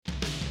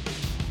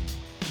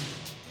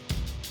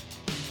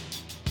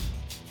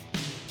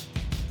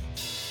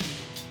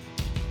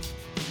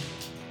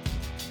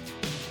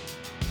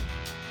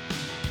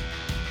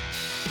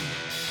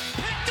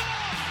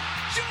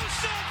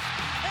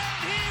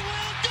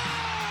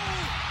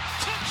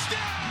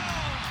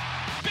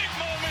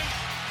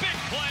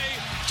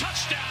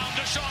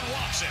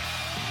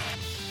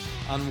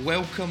and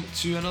welcome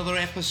to another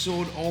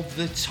episode of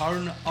the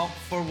Turn Up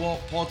For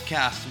What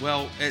podcast.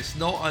 Well, it's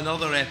not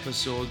another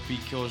episode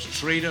because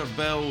Trader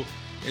Bill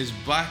is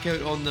back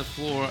out on the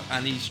floor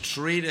and he's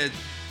traded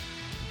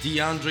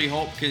DeAndre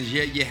Hopkins.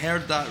 Yeah, you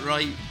heard that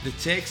right. The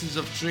Texans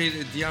have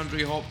traded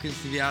DeAndre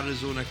Hopkins to the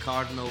Arizona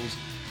Cardinals.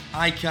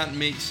 I can't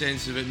make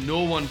sense of it.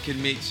 No one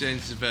can make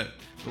sense of it.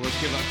 But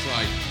let's give it a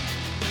try.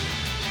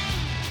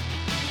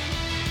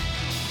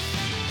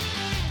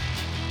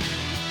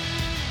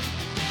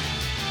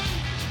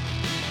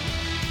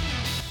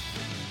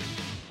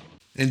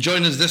 And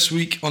join us this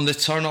week on the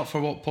Turn Up For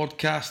What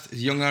podcast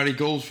is young Ari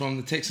Gold from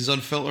the Texas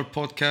Unfiltered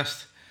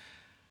podcast.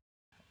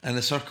 And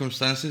the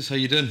circumstances, how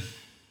you doing?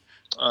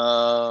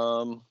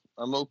 I'm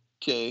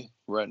okay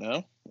right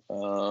now.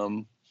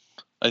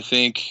 I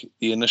think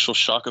the initial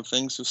shock of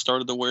things has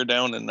started to wear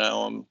down, and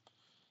now I'm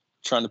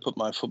trying to put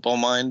my football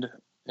mind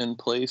in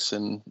place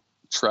and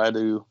try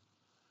to,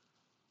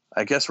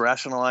 I guess,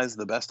 rationalize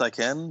the best I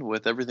can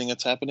with everything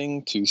that's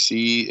happening to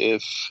see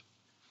if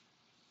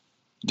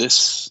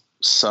this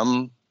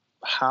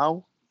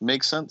somehow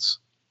makes sense.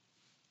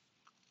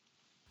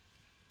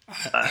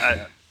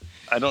 I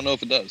don't know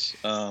if it does.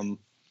 I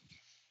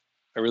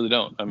really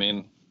don't. I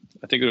mean,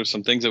 I think there's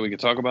some things that we could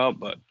talk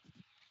about, but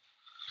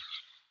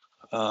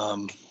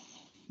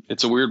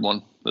it's a weird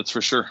one, that's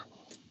for sure.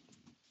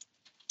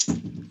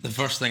 The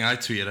first thing I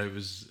tweeted out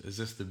was, "Is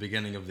this the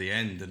beginning of the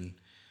end?" And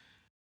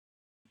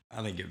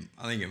I think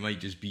it might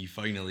just be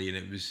finally. And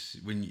it was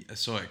when I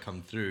saw it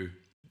come through.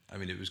 I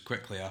mean, it was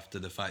quickly after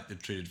the fact they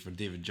traded for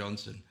David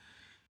Johnson,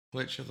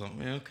 which I thought,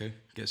 yeah, okay,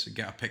 get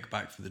a pick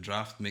back for the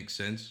draft, makes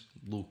sense.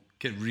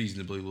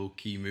 Reasonably low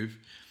key move.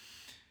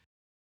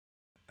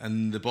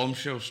 And the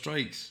bombshell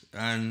strikes,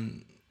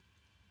 and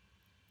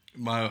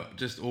my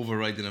just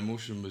overriding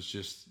emotion was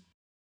just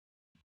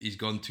he's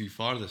gone too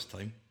far this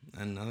time,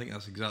 and I think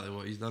that's exactly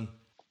what he's done.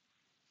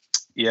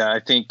 Yeah, I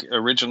think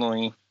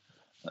originally,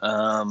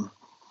 there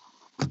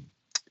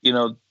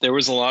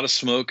was a lot of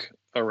smoke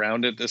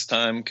around it this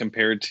time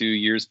compared to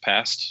years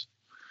past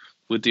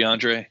with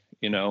DeAndre.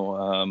 In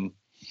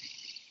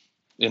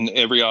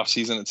every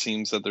offseason, it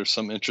seems that there's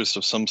some interest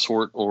of some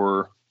sort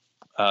or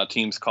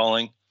teams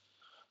calling.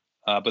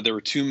 But there were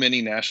too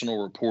many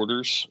national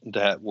reporters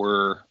that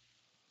were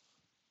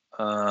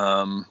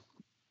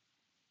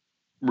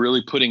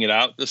really putting it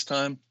out this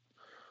time.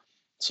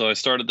 So I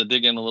started to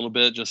dig in a little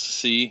bit just to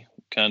see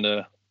kind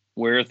of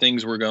where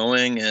things were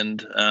going.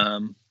 And,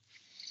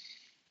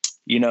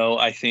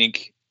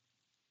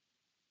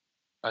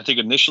 I think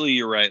initially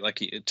you're right,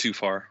 like too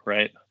far,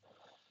 right?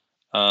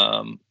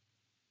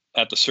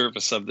 At the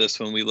surface of this,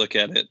 when we look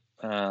at it,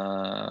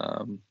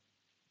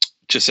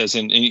 just as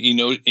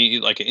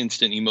like an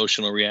instant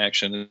emotional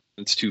reaction,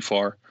 it's too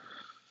far.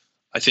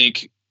 I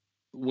think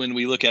when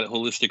we look at it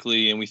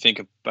holistically and we think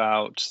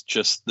about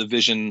just the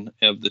vision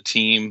of the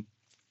team,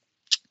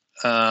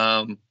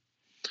 there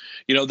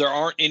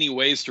aren't any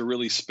ways to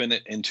really spin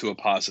it into a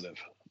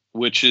positive,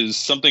 which is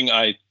something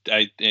I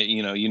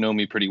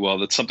me pretty well.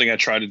 That's something I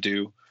try to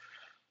do.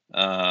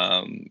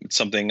 It's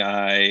something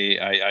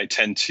I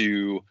tend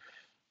to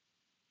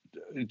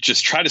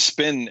just try to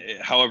spin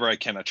however I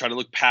can. I try to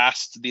look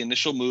past the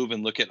initial move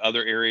and look at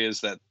other areas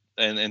that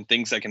and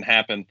things that can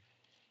happen.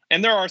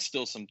 And there are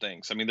still some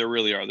things. I mean, there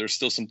really are. There's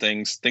still some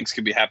things. Things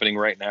could be happening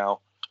right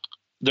now.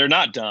 They're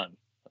not done.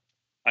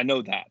 I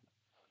know that.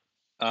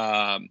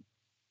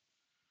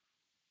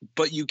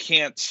 But you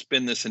can't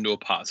spin this into a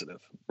positive,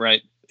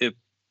 right?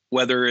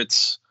 Whether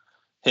it's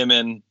him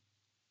and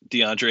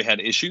DeAndre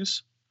had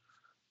issues,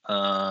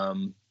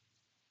 really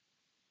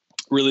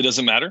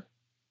doesn't matter,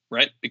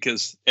 right?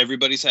 Because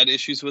everybody's had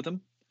issues with him.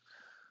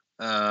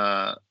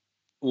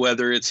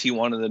 Whether it's he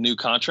wanted a new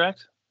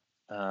contract,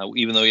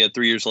 even though he had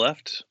 3 years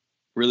left,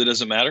 really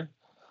doesn't matter.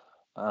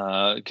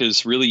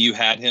 Because really you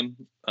had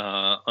him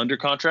under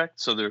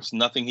contract, so there's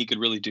nothing he could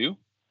really do.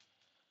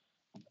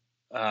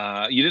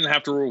 You didn't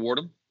have to reward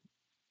him.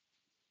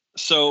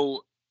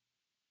 So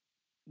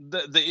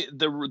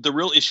the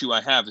real issue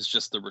I have is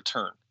just the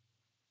return.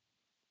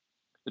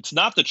 It's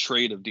not the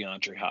trade of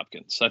DeAndre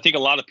Hopkins. I think a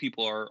lot of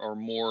people are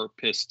more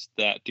pissed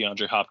that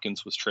DeAndre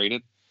Hopkins was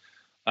traded.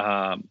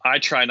 I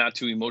try not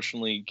to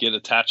emotionally get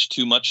attached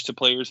too much to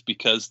players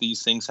because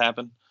these things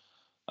happen.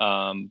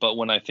 But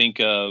when I think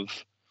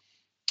of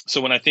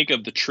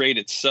the trade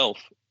itself,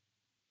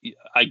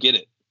 I get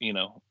it,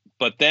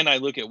 but then I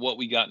look at what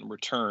we got in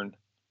return.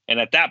 And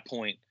at that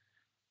point,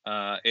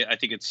 I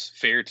think it's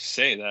fair to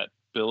say that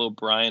Bill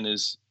O'Brien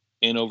is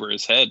in over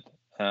his head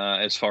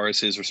as far as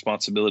his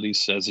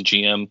responsibilities as a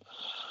GM.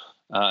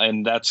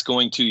 And that's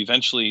going to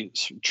eventually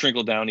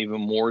trickle down even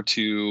more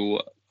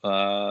to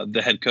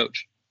the head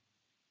coach.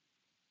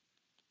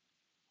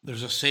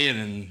 There's a saying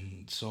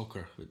in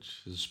soccer,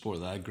 which is a sport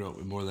that I grew up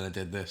with more than I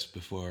did this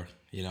before,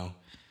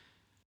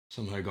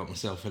 somehow got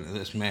myself into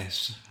this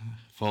mess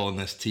following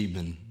this team,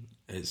 and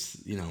it's,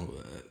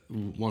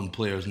 one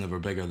player is never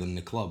bigger than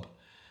the club.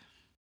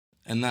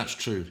 And that's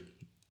true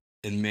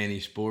in many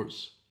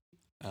sports.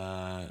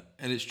 And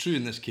it's true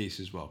in this case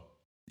as well.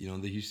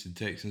 The Houston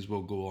Texans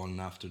will go on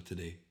after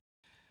today.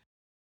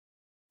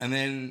 And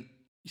then,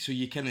 so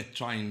you kind of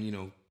try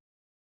and,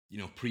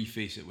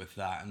 preface it with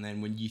that. And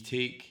then when you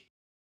take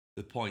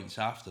the points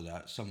after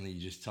that, something you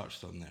just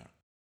touched on there,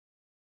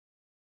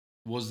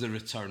 was the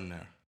return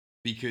there?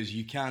 Because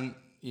you can't,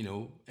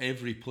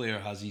 every player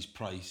has his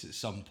price at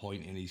some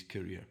point in his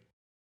career.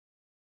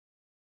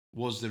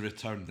 Was the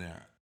return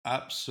there?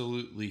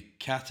 Absolutely,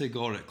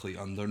 categorically,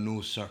 under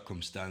no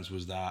circumstance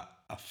was that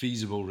a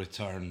feasible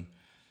return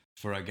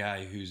for a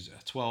guy who's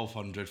a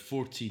 1,200,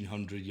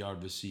 1,400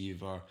 yard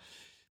receiver,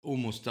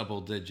 almost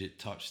double digit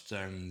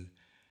touchdown,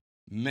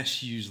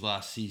 misused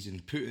last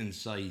season, put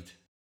inside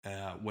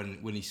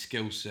when his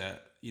skill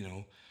set,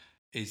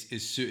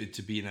 is suited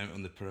to being out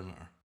on the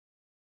perimeter.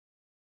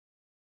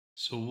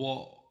 So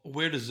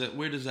where does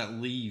that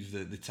leave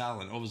the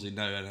talent? Obviously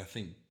now, and I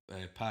think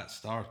Pat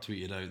Starr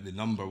tweeted out the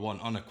number one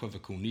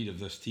unequivocal need of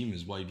this team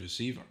is wide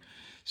receiver.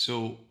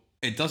 So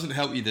it doesn't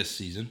help you this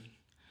season.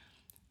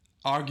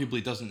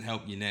 Arguably doesn't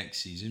help you next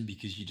season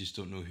because you just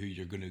don't know who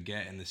you're going to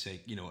get in in the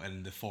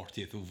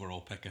 40th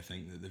overall pick, I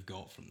think, that they've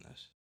got from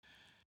this.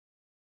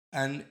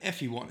 And if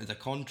he wanted a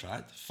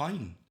contract,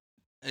 fine.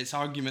 It's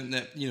argument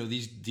that,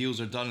 these deals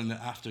are done and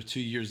that after 2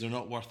 years they're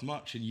not worth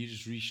much and you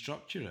just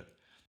restructure it.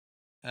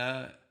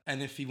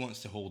 And if he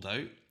wants to hold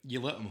out,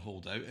 you let him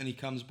hold out and he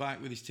comes back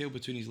with his tail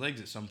between his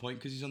legs at some point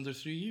because he's under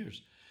 3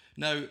 years.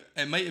 Now,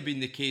 it might have been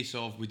the case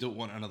of we don't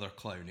want another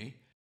Clowney,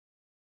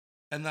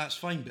 and that's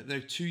fine, but now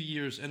 2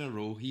 years in a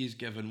row, he is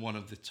given one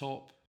of the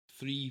top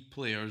 3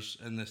 players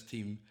in this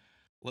team,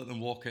 let them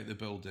walk out the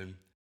building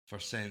for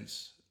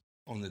cents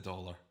on the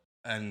dollar.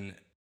 And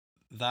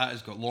that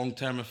has got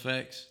long-term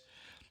effects.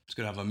 It's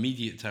going to have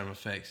immediate-term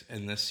effects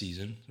in this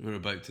season, we're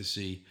about to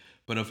see.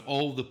 But of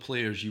all the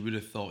players you would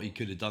have thought he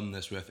could have done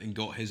this with and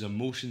got his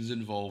emotions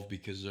involved,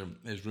 because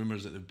there's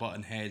rumours that they're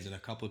butting heads, and a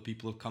couple of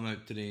people have come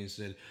out today and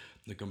said,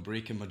 look, I'm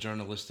breaking my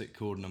journalistic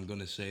code and I'm going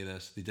to say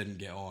this, they didn't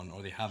get on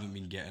or they haven't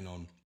been getting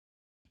on.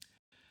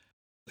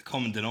 The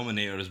common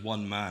denominator is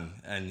one man,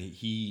 and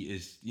he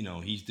is,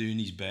 he's doing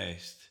his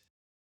best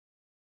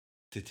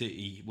to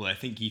take. Well, I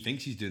think he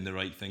thinks he's doing the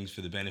right things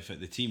for the benefit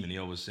of the team, and he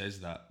always says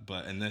that.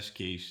 But in this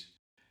case,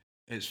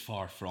 it's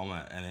far from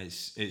it, and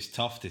it's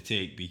tough to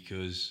take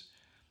because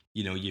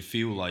you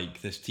feel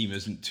like this team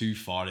isn't too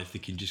far if they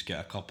can just get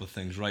a couple of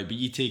things right. But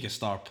you take a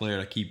star player,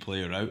 a key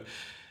player out,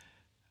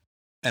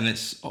 and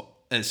it's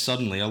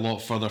suddenly a lot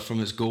further from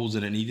its goals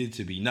than it needed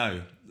to be.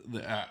 Now,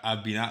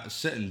 I've been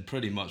sitting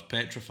pretty much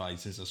petrified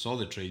since I saw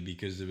the trade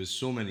because there was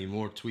so many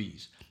more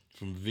tweets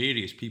from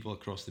various people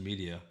across the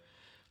media.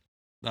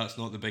 That's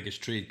not the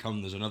biggest trade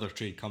coming. There's another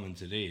trade coming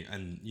today,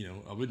 and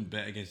I wouldn't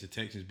bet against the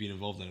Texans being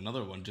involved in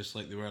another one, just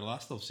like they were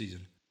last off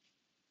season.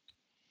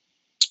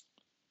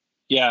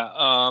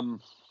 Yeah,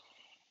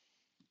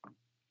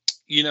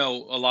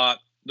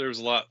 there's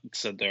a lot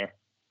said there.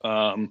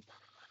 When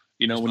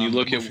you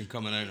look at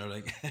coming out,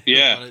 like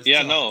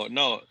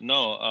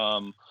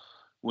no.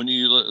 When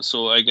you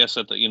so I guess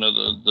at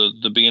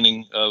the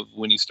beginning of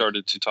when you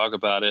started to talk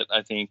about it,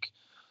 I think,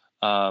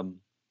 the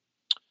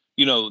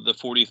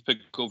 40th pick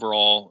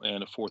overall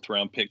and a 4th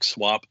round pick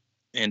swap,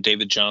 and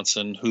David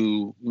Johnson,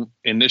 who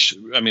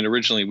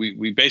originally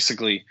we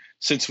basically,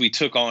 since we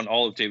took on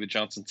all of David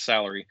Johnson's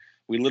salary,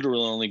 we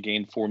literally only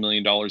gained $4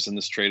 million in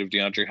this trade of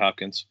DeAndre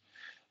Hopkins,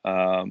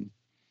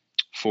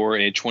 for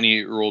a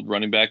 28-year-old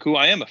running back who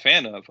I am a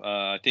fan of.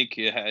 I think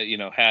he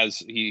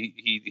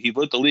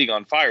lit the league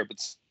on fire, but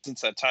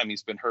since that time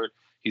he's been hurt.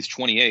 He's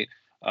 28.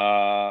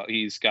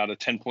 He's got a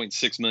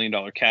 $10.6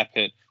 million cap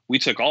hit. We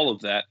took all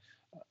of that.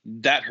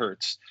 That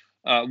hurts.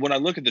 When I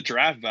look at the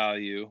draft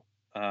value,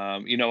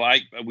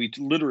 we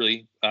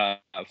literally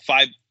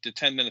 5 to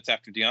 10 minutes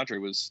after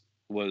DeAndre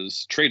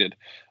was traded,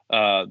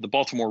 the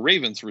Baltimore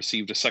Ravens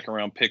received a 2nd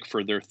round pick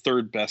for their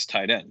 3rd best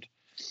tight end.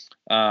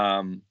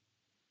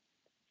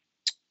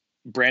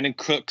 Brandon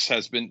Cooks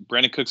has been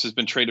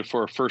traded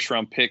for a 1st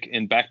round pick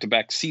in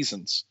back-to-back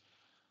seasons.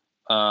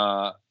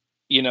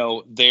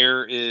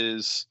 There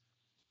is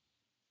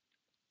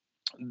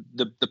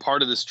the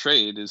part of this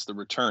trade is the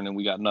return, and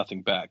we got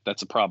nothing back.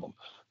 That's a problem.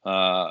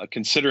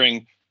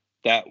 Considering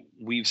that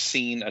we've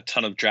seen a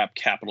ton of draft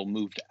capital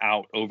moved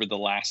out over the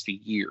last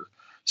year.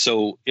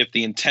 So if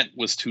the intent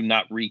was to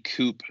not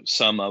recoup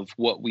some of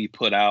what we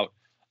put out,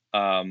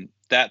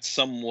 that's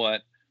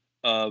somewhat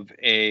of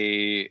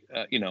a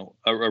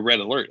red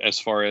alert as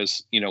far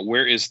as,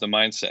 where is the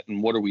mindset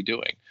and what are we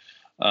doing?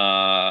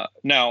 Now,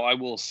 I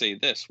will say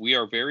this. We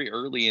are very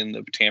early in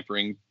the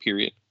tampering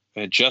period.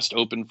 It just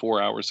opened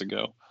 4 hours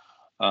ago,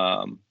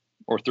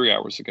 or 3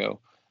 hours ago.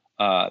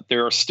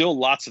 There are still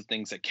lots of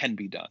things that can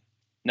be done.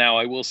 Now,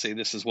 I will say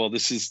this as well.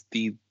 This is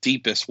the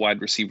deepest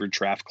wide receiver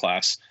draft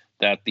class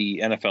that the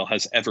NFL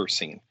has ever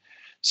seen.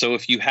 So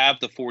if you have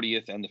the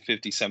 40th and the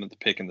 57th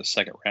pick in the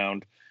 2nd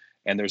round,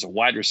 and there's a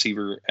wide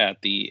receiver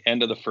at the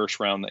end of the 1st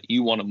round that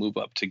you want to move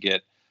up to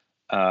get,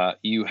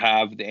 you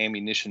have the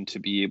ammunition to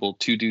be able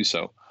to do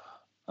so.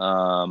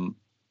 But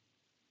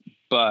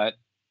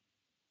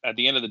at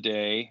the end of the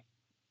day,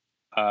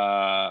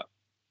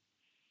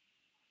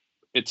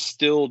 it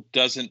still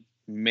doesn't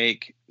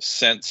make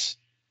sense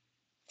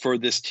for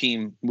this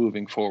team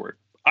moving forward.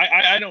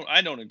 I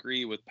don't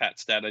agree with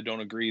Pat's stat. I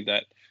don't agree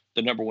that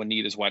the number one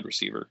need is wide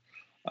receiver,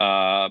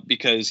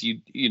 because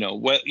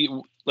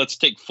let's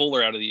take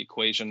Fuller out of the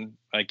equation,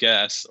 I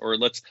guess, or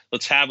let's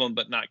have him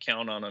but not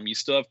count on him. You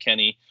still have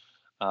Kenny.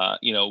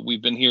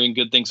 We've been hearing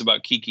good things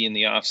about Kiki in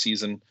the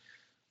offseason.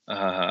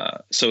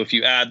 So if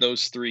you add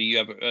those three, you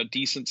have a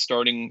decent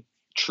starting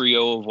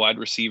trio of wide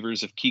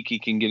receivers. If Kiki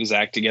can get his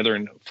act together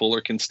and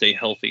Fuller can stay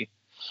healthy.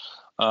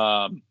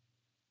 And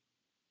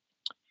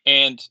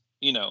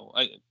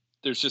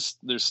there's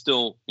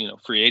still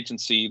free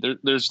agency.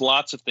 There's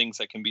lots of things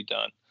that can be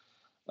done.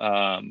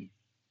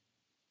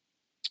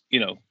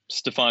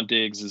 Stephon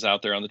Diggs is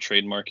out there on the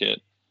trade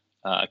market.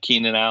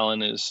 Keenan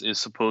Allen is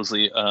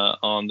supposedly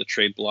on the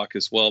trade block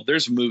as well.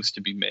 There's moves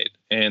to be made,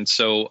 and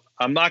so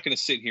I'm not going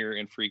to sit here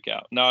and freak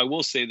out. Now, I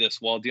will say this: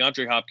 while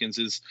DeAndre Hopkins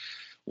is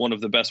one of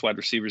the best wide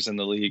receivers in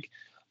the league,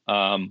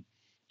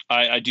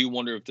 I do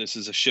wonder if this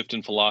is a shift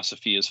in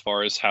philosophy as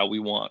far as how we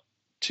want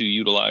to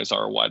utilize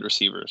our wide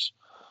receivers.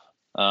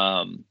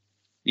 DeAndre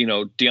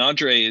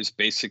is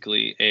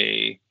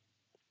basically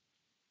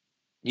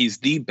he's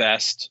the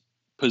best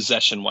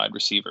possession wide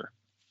receiver.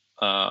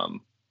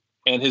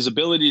 And his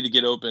ability to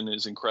get open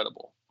is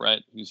incredible,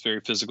 right? He's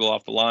very physical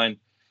off the line,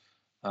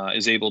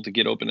 is able to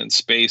get open in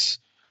space.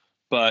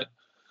 But,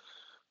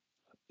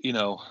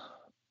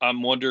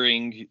 I'm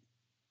wondering,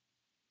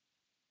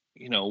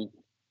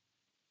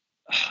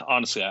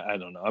 honestly, I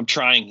don't know. I'm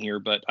trying here,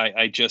 but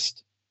I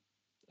just,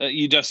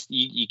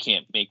 you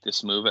can't make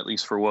this move, at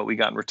least for what we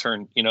got in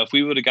return. If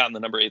we would have gotten the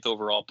number 8th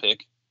overall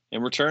pick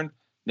in return,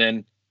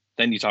 then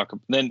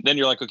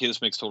you're like, okay,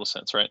 this makes total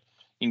sense, right?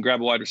 You can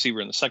grab a wide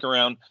receiver in the second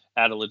round,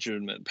 add a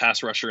legitimate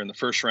pass rusher in the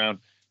first round,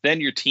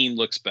 then your team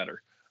looks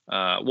better.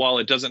 While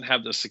it doesn't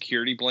have the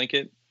security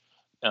blanket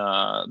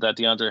that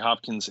DeAndre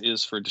Hopkins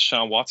is for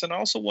Deshaun Watson, I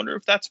also wonder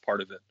if that's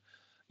part of it.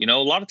 A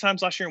lot of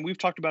times last year, and we've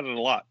talked about it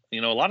a lot, a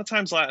lot of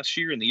times last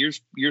year and the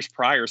years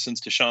prior since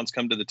Deshaun's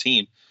come to the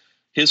team,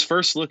 his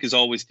first look is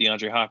always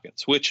DeAndre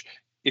Hopkins, which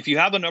if you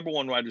have a number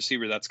one wide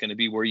receiver, that's going to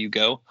be where you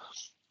go.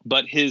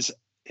 But his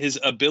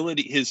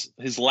ability,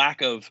 his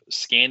lack of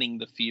scanning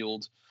the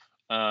field,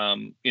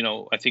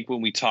 I think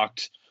when we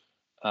talked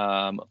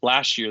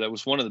last year, that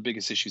was one of the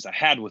biggest issues I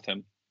had with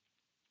him.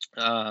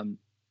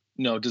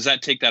 Does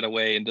that take that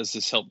away, and does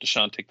this help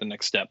Deshaun take the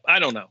next step? I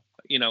don't know.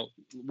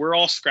 We're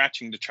all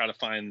scratching to try to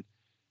find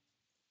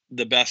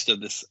the best of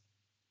this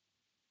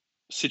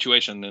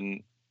situation,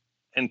 and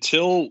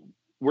until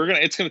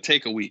it's going to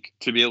take a week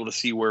to be able to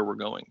see where we're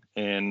going.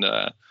 And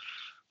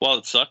while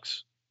it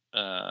sucks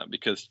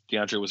because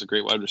DeAndre was a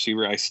great wide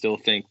receiver, I still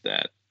think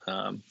that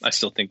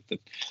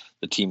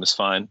the team is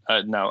fine.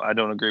 Now, I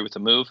don't agree with the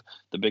move.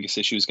 The biggest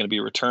issue is going to be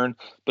a return.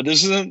 But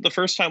this isn't the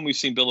first time we've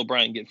seen Bill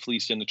O'Brien get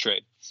fleeced in the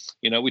trade.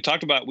 We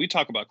talk about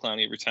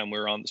Clowney every time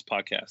we're on this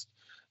podcast.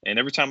 And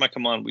every time I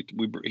come on,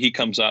 he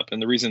comes up.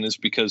 And the reason is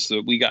because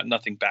we got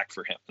nothing back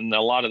for him. And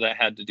a lot of that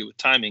had to do with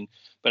timing.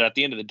 But at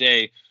the end of the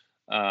day,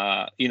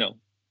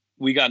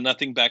 we got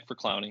nothing back for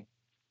Clowney.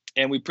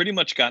 And we pretty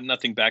much got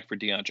nothing back for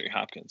DeAndre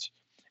Hopkins.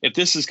 If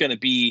this is going to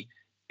be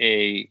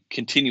a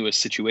continuous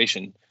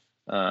situation,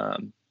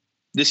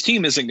 this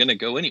team isn't going to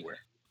go anywhere.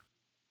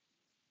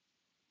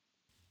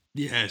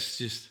 Yeah, it's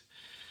just,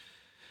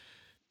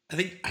 I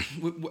think,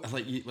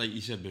 like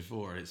you said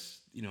before, it's,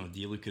 do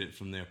you look at it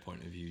from their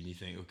point of view and you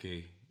think,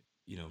 okay,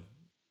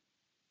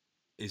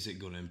 is it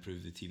going to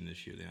improve the team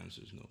this year? The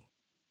answer is no.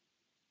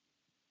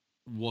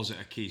 Was it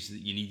a case that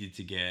you needed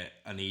to get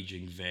an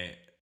aging vet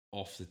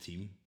off the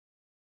team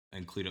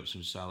and clear up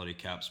some salary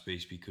cap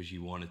space because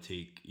you want to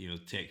take,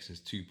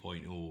 Texans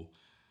 2.0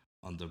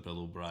 under Bill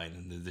O'Brien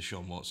and the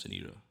Deshaun Watson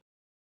era?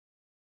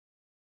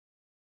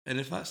 And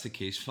if that's the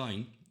case,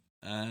 fine.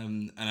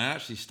 And I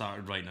actually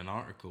started writing an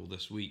article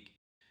this week,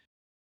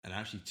 and I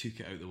actually took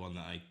it out, the one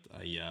that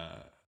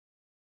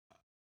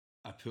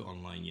I put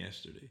online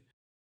yesterday.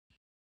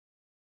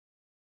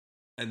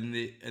 And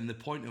the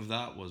point of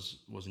that was,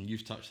 and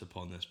you've touched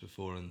upon this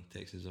before in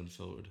Texans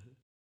Unfiltered,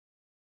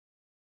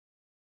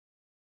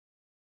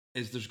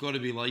 is there's got to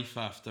be life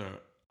after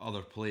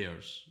other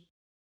players,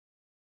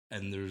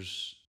 and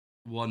there's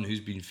one who's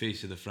been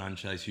face of the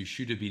franchise who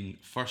should have been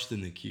first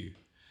in the queue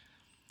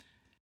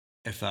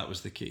if that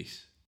was the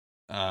case.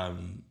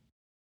 And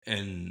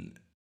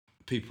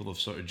people have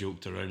sort of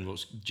joked around,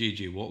 what's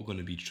JJ Watt going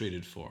to be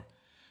traded for?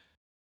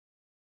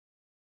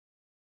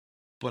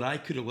 But I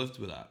could have lived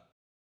with that,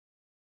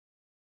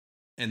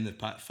 in the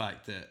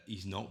fact that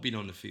he's not been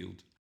on the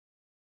field.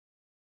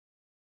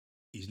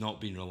 He's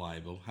not been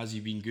reliable. Has he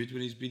been good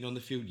when he's been on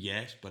the field?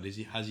 Yes, but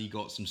has he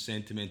got some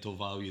sentimental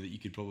value that you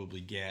could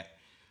probably get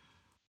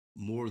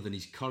more than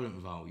his current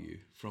value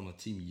from a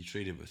team you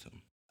traded with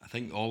him? I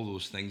think all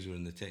those things were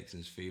in the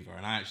Texans' favour.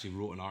 And I actually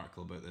wrote an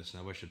article about this,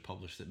 and I wish I'd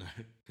published it now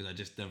because I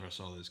just never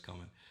saw this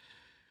coming.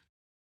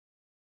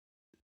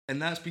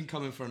 And that's been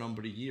coming for a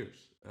number of years,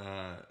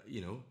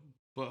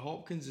 But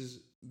Hopkins has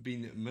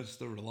been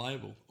Mr.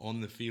 Reliable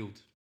on the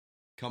field.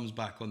 Comes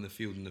back on the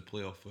field in the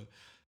playoff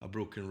a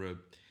broken rib.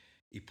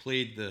 He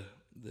played the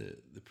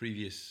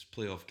previous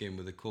playoff game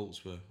with the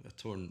Colts with a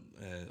torn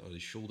or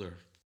his shoulder,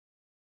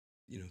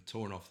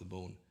 torn off the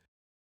bone.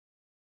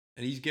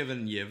 And he's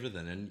given you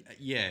everything. And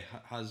yeah,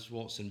 has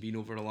Watson been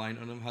over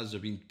reliant on him? Has there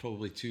been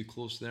probably too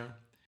close there?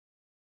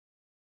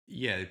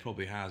 Yeah, it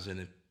probably has.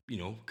 And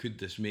could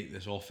this make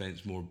this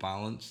offense more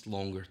balanced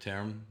longer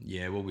term?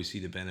 Yeah, will we see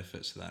the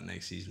benefits of that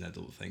next season? I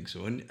don't think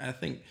so. And I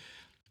think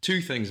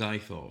two things I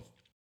thought of.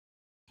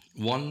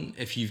 One,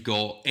 if you've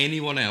got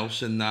anyone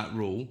else in that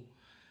role,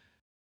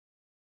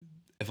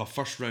 if a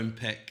first round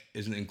pick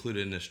isn't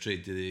included in this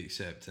trade, do they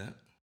accept it?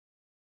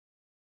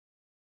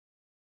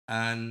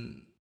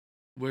 And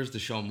where's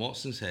Deshaun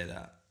Watson's head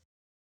at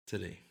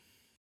today?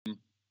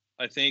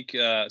 I think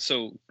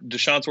so.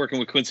 Deshaun's working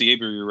with Quincy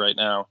Avery right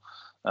now.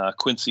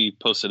 Quincy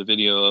posted a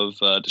video of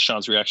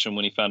Deshaun's reaction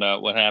when he found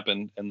out what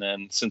happened, and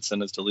then since then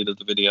has deleted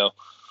the video.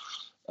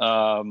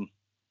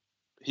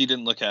 He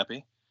didn't look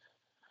happy.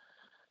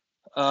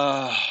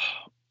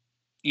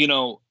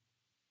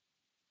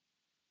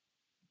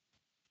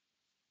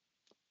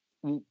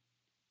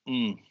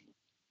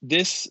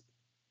 This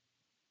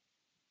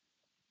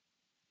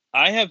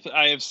I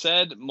have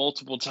said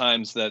multiple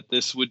times that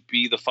this would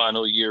be the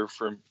final year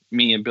for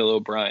me and Bill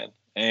O'Brien,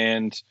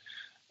 and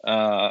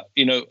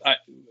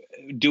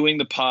doing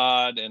the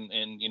pod and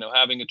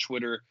having a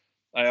Twitter,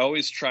 I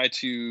always try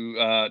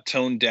to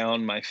tone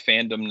down my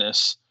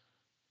fandomness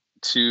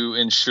to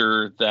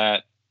ensure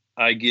that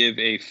I give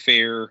a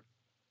fair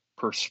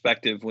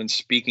perspective when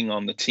speaking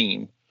on the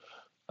team.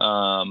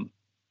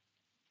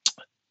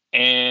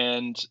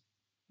 And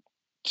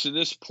to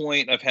this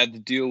point, I've had to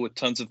deal with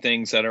tons of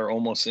things that are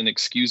almost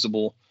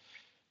inexcusable.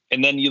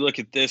 And then you look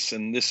at this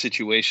and this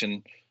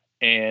situation,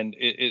 and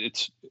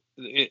it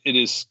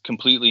is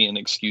completely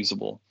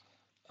inexcusable.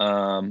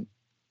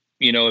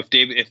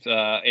 If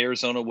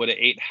Arizona would have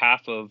ate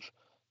half of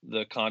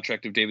the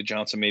contract of David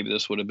Johnson, maybe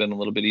this would have been a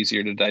little bit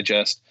easier to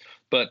digest.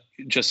 But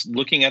just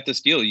looking at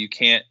this deal, you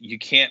can't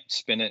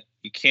spin it.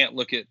 You can't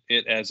look at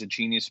it as a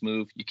genius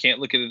move. You can't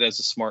look at it as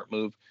a smart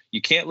move.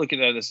 You can't look at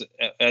it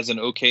as an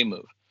okay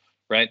move,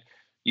 right?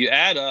 You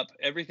add up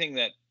everything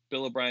that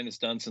Bill O'Brien has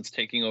done since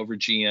taking over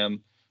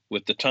GM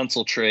with the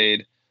Tunsil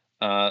trade.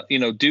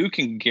 Duke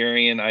and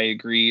Garion, I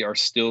agree, are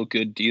still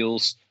good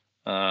deals.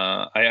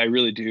 I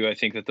really do. I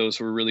think that those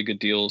were really good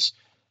deals.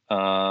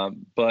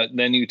 But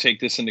then you take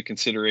this into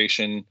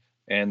consideration,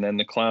 and then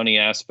the Clowney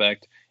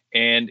aspect,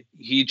 and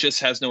he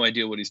just has no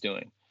idea what he's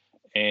doing.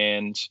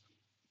 And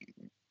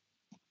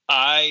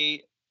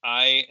I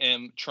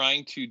am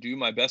trying to do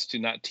my best to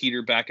not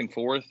teeter back and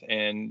forth.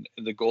 And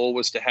the goal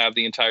was to have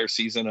the entire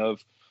season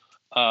of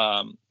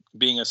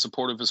being as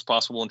supportive as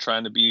possible and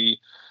trying to be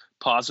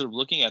positive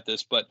looking at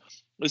this. But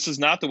this is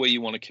not the way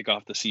you want to kick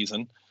off the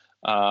season.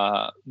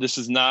 This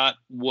is not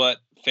what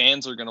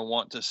fans are going to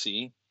want to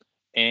see.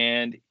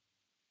 And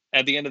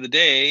at the end of the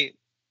day,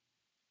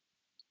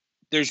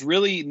 there's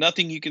really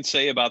nothing you can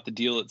say about the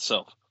deal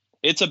itself.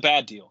 It's a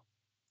bad deal.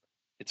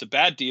 It's a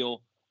bad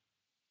deal.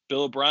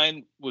 Bill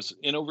O'Brien was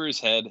in over his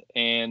head,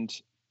 and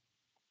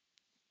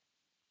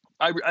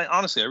I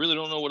honestly, I really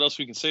don't know what else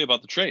we can say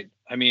about the trade.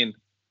 I mean,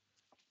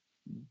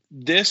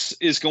 this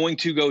is going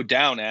to go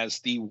down as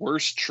the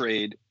worst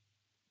trade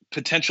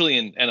potentially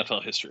in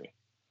NFL history.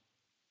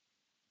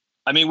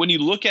 I mean, when you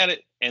look at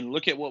it and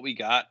look at what we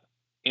got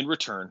in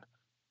return,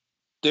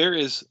 there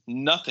is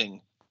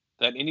nothing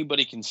that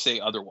anybody can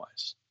say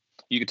otherwise.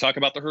 You can talk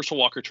about the Herschel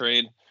Walker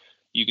trade.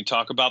 You can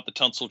talk about the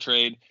Tunsil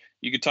trade.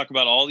 You could talk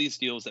about all these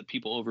deals that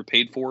people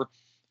overpaid for.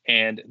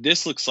 And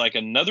this looks like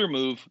another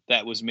move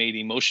that was made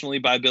emotionally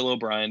by Bill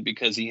O'Brien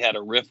because he had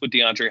a riff with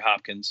DeAndre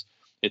Hopkins.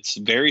 It's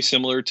very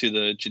similar to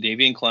the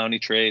Jadeveon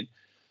Clowney trade.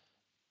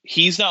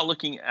 He's not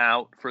looking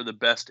out for the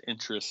best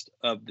interest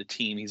of the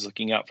team. He's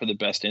looking out for the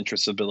best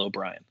interest of Bill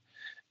O'Brien.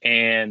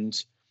 And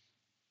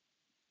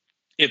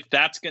if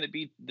that's going to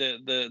be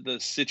the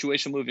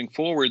situation moving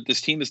forward, this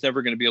team is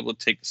never going to be able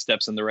to take the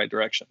steps in the right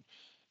direction.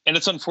 And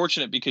it's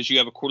unfortunate because you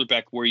have a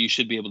quarterback where you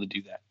should be able to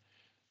do that.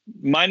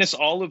 Minus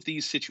all of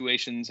these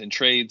situations and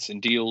trades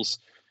and deals,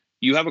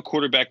 you have a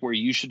quarterback where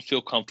you should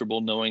feel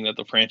comfortable knowing that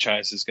the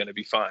franchise is going to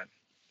be fine.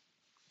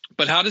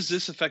 But how does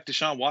this affect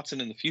Deshaun Watson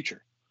in the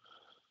future?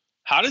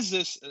 How does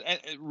this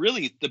 –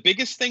 really, the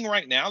biggest thing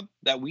right now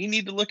that we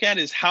need to look at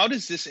is how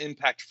does this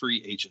impact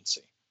free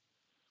agency?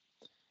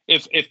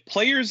 If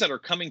players that are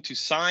coming to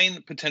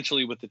sign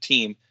potentially with the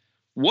team,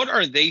 what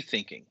are they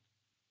thinking?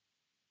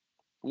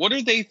 What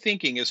are they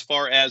thinking as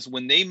far as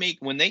when they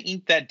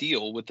ink that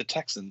deal with the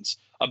Texans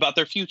about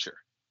their future?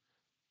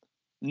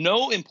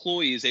 No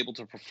employee is able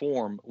to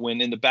perform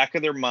when in the back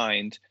of their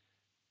mind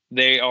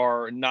they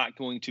are not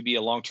going to be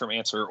a long-term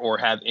answer or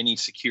have any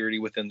security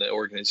within the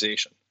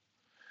organization.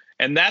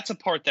 And that's a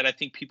part that I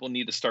think people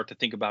need to start to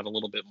think about a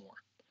little bit more,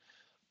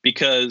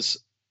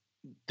 because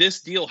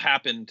this deal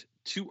happened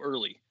too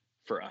early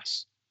for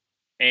us.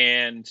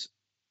 And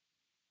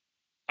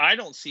I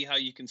don't see how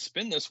you can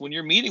spin this when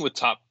you're meeting with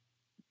top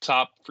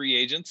free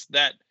agents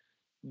that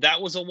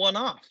was a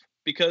one-off,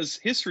 because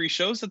history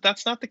shows that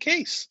that's not the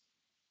case.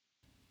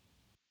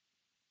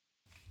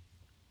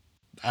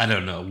 I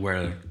don't know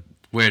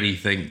where he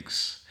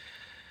thinks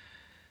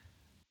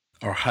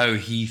or how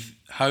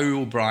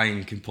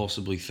O'Brien can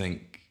possibly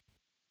think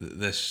that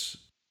this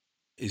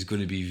is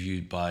going to be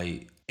viewed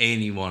by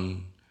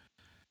anyone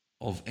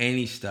of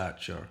any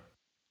stature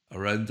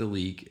around the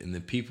league and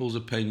the people's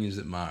opinions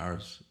that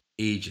matters,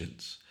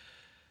 agents.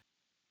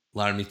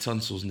 Laramie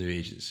Tunsil's new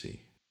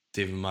agency,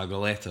 David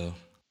Magaleta.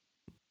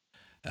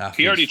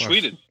 He already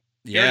tweeted.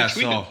 Yeah,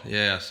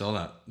 I saw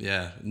that.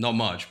 Yeah, not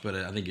much, but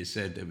I think it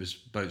said it was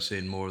about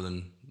saying more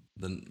than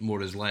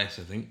more is less.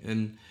 I think,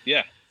 and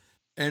yeah,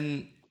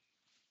 and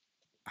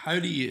how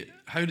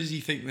does he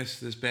think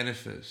this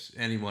benefits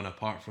anyone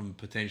apart from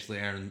potentially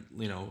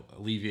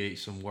alleviate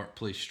some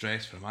workplace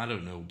stress for him? I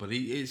don't know, but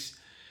he's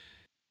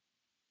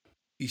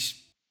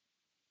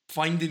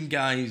finding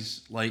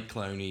guys like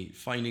Clowney,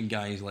 finding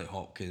guys like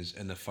Hopkins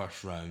in the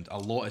first round. A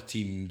lot of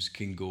teams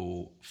can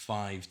go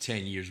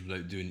 5-10 years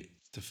without doing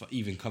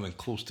even coming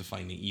close to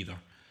finding either.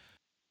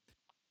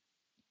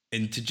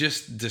 And to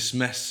just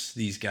dismiss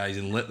these guys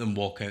and let them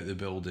walk out the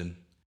building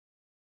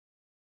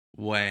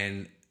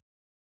when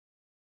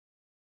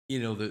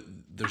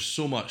there's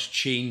so much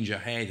change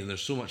ahead and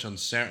there's so much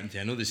uncertainty.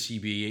 I know the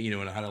CBA,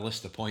 and I had a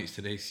list of points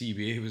today.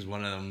 CBA was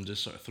one of them,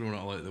 just sort of throwing it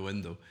all out the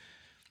window.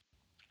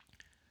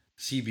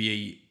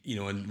 CBA,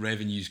 and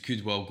revenues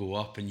could well go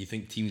up, and you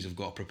think teams have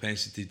got a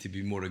propensity to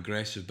be more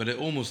aggressive, but it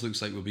almost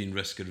looks like we're being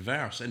risk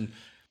adverse. And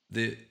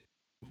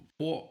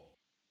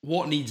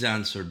what needs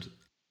answered,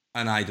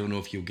 and I don't know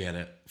if you'll get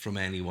it from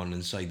anyone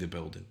inside the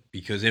building,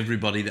 because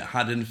everybody that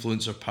had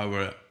influence or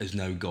power is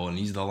now gone.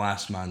 He's the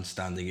last man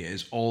standing. It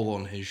is all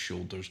on his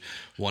shoulders,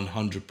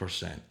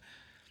 100%.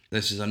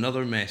 This is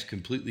another mess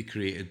completely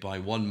created by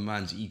one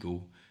man's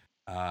ego.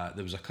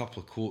 There was a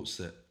couple of quotes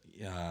that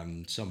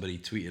somebody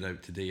tweeted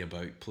out today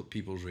about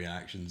people's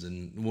reactions,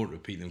 and I won't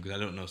repeat them because I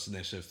don't know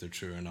necessarily if they're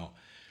true or not.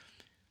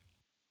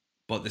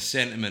 But the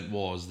sentiment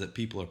was that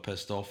people are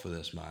pissed off with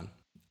this man,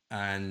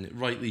 and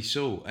rightly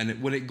so.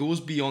 And when it goes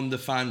beyond the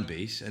fan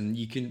base, and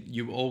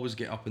you always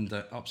get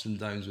ups and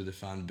downs with the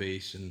fan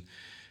base, and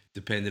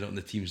depending on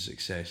the team's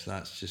success,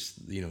 that's just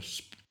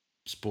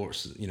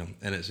sports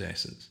in its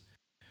essence.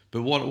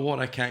 But what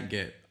I can't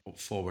get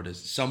forward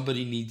is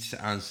somebody needs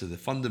to answer the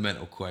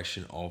fundamental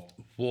question of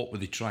what were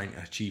they trying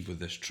to achieve with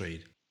this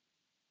trade.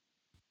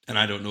 And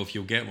I don't know if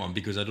you'll get one,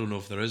 because I don't know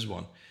if there is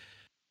one.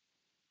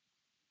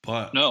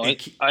 But no, I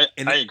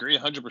agree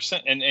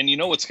 100%. And you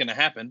know what's going to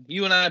happen.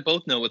 You and I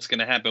both know what's going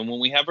to happen when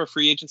we have our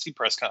free agency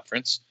press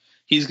conference.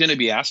 He's going to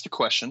be asked a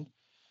question,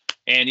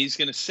 and he's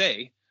going to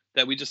say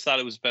that we just thought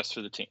it was best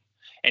for the team,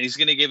 and he's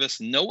going to give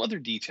us no other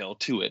detail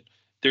to it.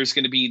 There's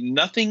going to be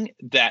nothing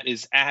that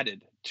is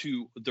added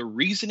to the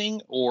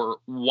reasoning or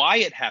why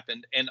it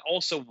happened, and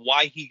also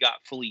why he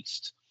got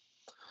fleeced.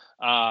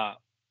 And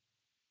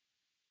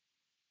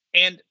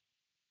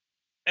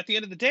at the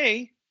end of the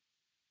day,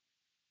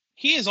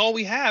 he is all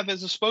we have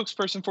as a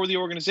spokesperson for the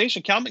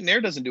organization. Cal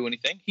McNair doesn't do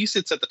anything. He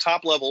sits at the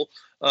top level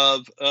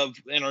of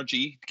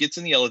NRG, gets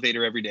in the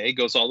elevator every day,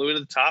 goes all the way to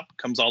the top,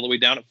 comes all the way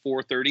down at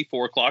 4:30,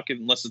 4 o'clock.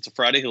 Unless it's a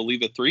Friday, he'll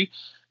leave at 3,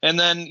 and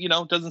then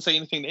doesn't say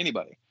anything to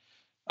anybody.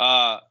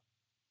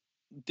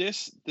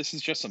 This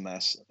is just a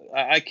mess.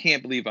 I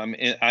can't believe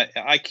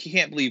I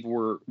can't believe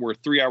we're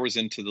 3 hours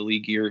into the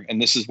league year, and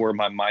this is where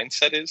my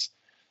mindset is.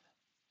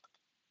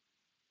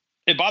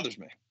 It bothers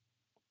me.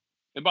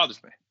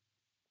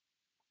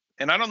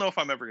 And I don't know if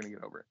I'm ever going to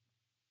get over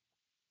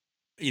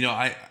it.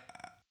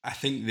 I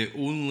think the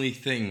only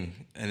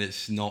thing, and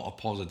it's not a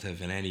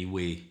positive in any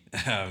way,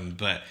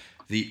 but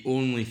the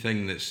only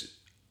thing that's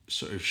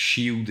sort of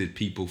shielded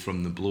people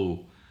from the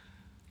blow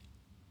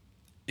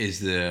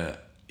is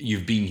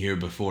you've been here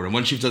before. And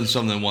once you've done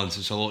something once,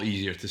 it's a lot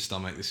easier to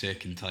stomach the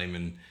second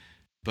time.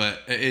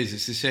 But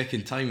it's the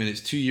second time, and it's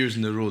 2 years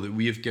in a row that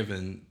we have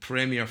given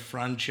premier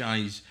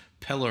franchise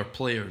pillar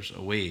players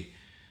away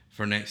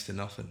for next to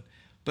nothing.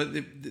 But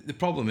the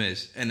problem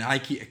is, and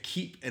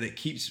it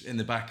keeps in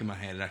the back of my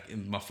head.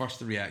 My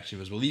first reaction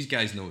was, well, these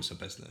guys know it's a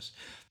business.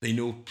 They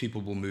know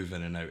people will move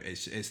in and out.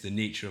 It's the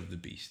nature of the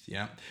beast,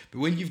 yeah. But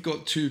when you've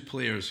got two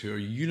players who are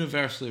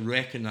universally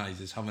recognised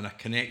as having a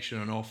connection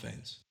on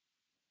offense,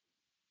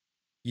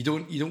 you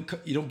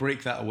don't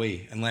break that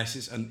away unless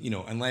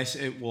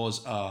it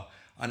was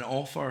an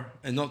offer,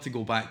 and not to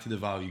go back to the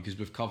value because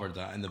we've covered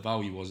that and the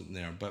value wasn't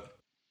there. But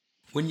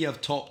when you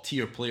have top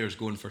tier players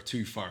going for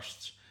 2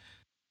 firsts,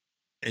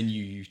 and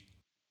you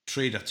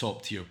trade a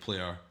top tier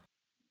player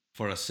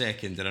for a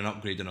second and an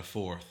upgrade and a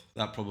fourth,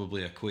 that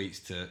probably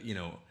equates to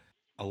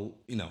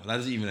that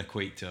doesn't even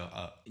equate to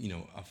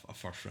a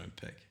first round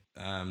pick.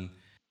 And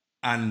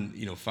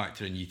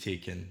factor in you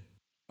taking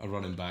a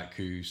running back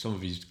who some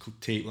of his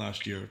tape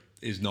last year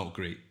is not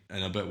great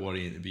and a bit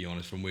worrying, to be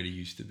honest, from where he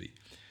used to be.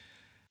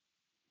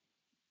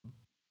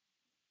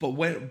 But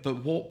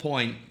what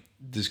point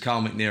does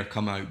Cal McNair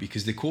come out?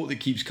 Because the quote that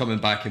keeps coming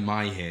back in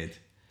my head,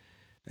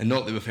 and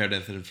not that we've heard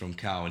anything from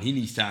Cal, and he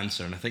needs to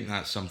answer, and I think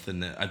that's something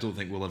that I don't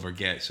think we'll ever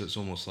get, so it's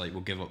almost like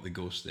we'll give up the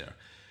ghost there.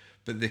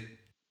 But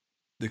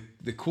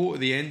the quote at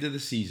the end of the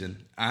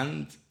season,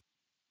 and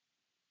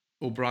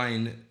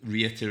O'Brien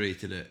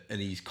reiterated it in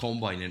his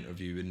combine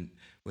interview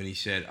when he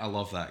said, "I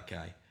love that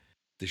guy."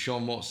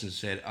 Deshaun Watson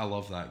said, "I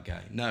love that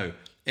guy." Now,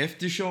 if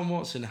Deshaun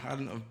Watson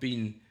hadn't have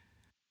been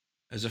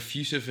as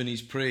effusive in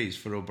his praise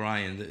for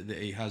O'Brien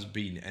that he has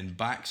been, and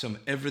backs him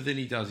everything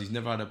he does, he's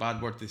never had a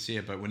bad word to say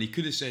about, when he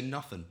could have said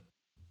nothing.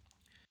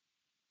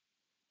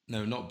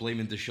 Now, not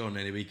blaming Deshaun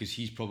anyway, because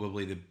he's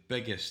probably the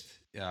biggest.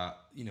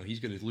 He's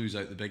going to lose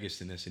out the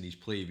biggest in this in his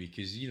play,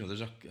 because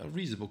there's a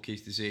reasonable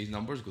case to say his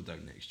numbers go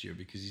down next year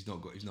because he's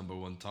not got his number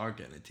one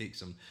target and it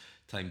takes him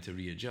time to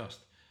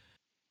readjust.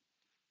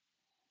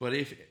 But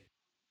if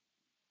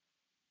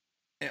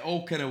it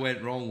all kind of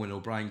went wrong when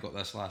O'Brien got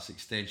this last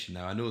extension,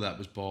 now I know that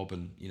was Bob,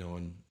 and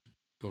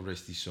God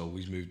rest his soul,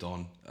 he's moved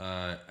on,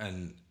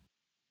 and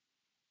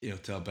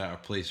to a better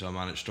place. So a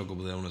man that struggled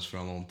with illness for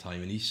a long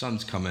time, and his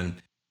son's come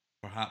in.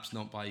 Perhaps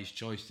not by his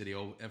choice did he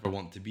ever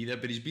want to be there,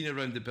 but he's been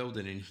around the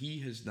building, and he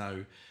has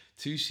now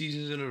 2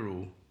 seasons in a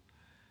row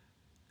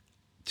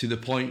to the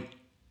point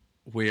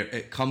where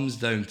it comes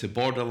down to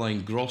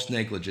borderline gross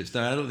negligence.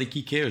 Now, I don't think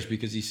he cares,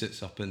 because he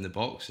sits up in the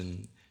box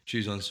and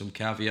chews on some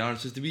caviar and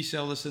says, "Do we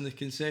sell this in the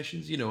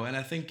concessions?" And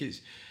I think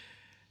is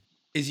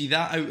he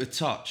that out of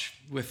touch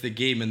with the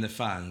game and the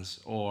fans,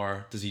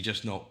 or does he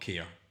just not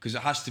care? Because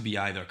it has to be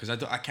either, because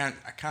I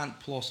can't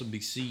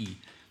possibly see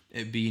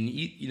it being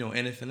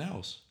anything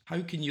else.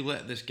 How can you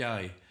let this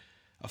guy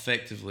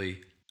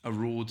effectively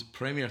erode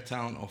premier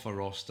talent off a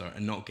roster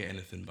and not get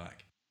anything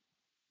back?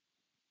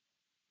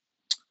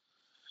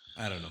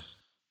 I don't know.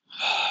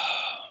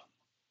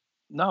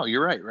 No,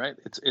 you're right. Right?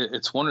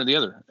 It's one or the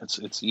other.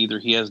 It's either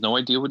he has no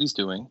idea what he's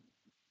doing,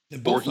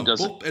 or he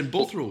doesn't. In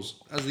both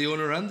roles, as the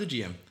owner and the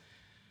GM,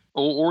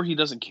 or he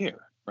doesn't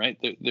care. Right?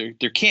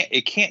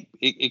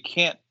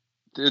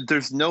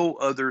 There's no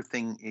other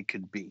thing it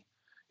could be.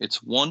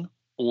 It's one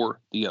or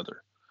the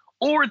other,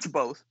 or it's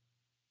both,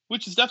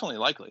 which is definitely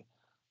likely.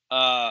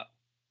 But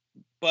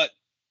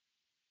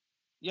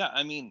yeah,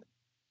 I mean,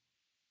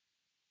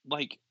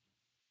 like,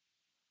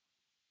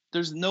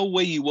 there's no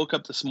way you woke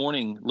up this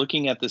morning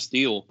looking at this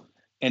deal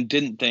and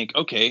didn't think,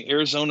 okay,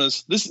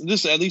 Arizona's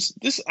this at least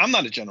this. I'm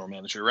not a general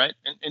manager, right?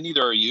 And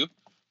neither are you,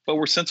 but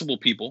we're sensible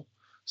people.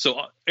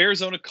 So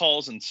Arizona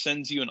calls and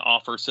sends you an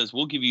offer, says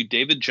we'll give you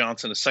David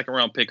Johnson, a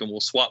 2nd-round pick, and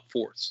we'll swap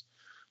fourths.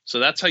 So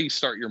that's how you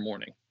start your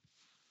morning.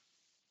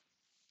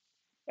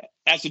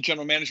 As a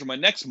general manager, my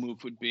next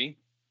move would be,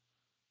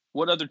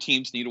 what other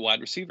teams need a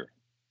wide receiver?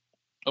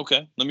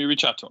 Okay, let me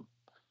reach out to them.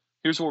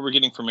 Here's what we're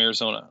getting from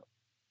Arizona.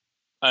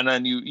 And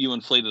then you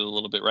inflate it a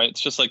little bit, right? It's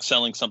just like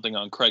selling something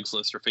on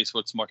Craigslist or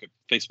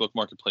Facebook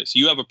Marketplace.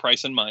 You have a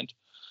price in mind.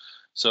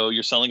 So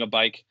you're selling a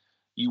bike.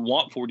 You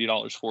want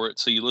 $40 for it,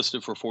 so you list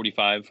it for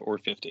 $45 or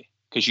 $50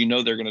 because you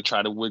know they're going to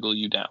try to wiggle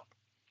you down.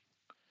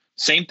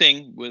 Same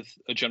thing with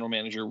a general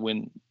manager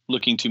when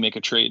looking to make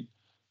a trade,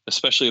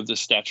 especially of this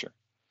stature.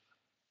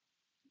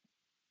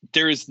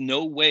 There is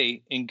no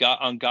way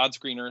on God's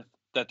green earth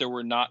that there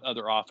were not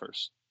other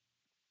offers.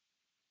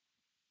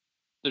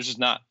 There's just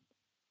not.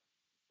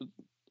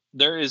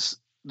 There's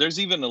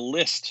even a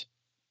list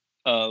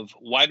of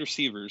wide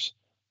receivers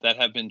that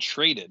have been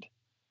traded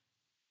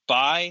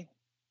by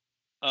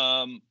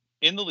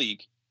in the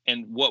league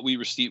and what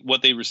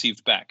they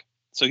received back.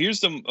 So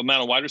here's the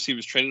amount of wide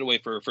receivers traded away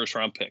for a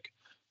 1st-round pick: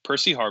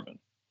 Percy Harvin,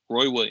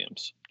 Roy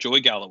Williams, Joey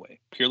Galloway,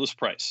 Peerless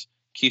Price,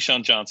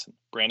 Keyshawn Johnson,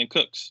 Brandon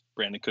Cooks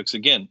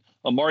again,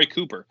 Amari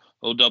Cooper,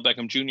 Odell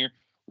Beckham Jr.,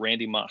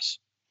 Randy Moss.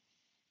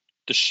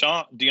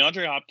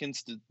 DeAndre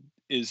Hopkins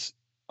is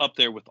up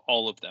there with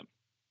all of them.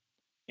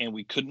 And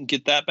we couldn't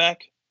get that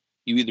back.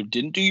 You either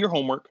didn't do your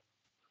homework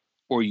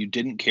or you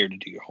didn't care to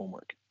do your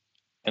homework.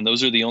 And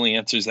those are the only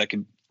answers that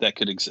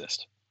could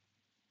exist.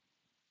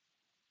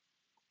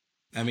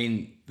 I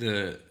mean,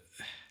 the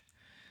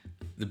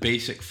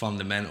basic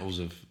fundamentals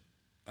of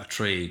a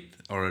trade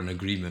or an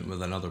agreement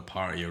with another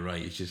party are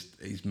right.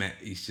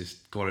 He's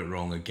just got it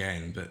wrong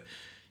again. But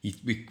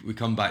we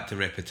come back to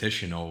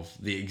repetition of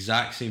the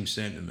exact same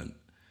sentiment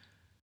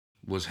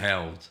was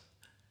held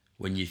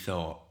when you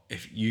thought,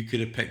 if you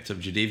could have picked up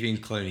Jadeveon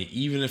Clowney,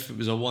 even if it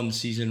was a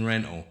 1-season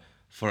rental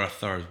for a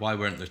third, why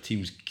weren't there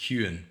teams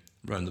queuing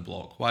around the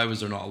block? Why was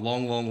there not a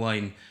long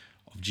line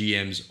of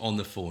GMs on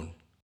the phone?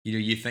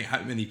 You think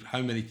how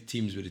many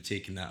teams would have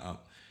taken that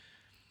up?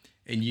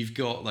 And you've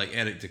got like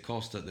Eric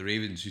DeCosta at the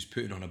Ravens, who's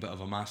putting on a bit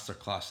of a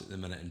masterclass at the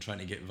minute and trying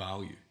to get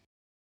value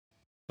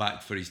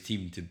back for his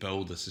team to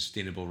build a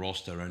sustainable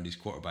roster around his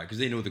quarterback, because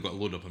they know they've got to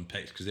load up on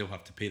picks because they'll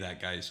have to pay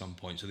that guy at some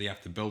point. So they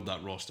have to build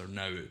that roster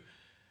now.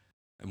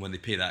 And when they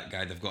pay that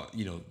guy, they've got,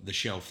 the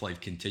shelf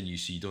life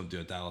continues, so you don't do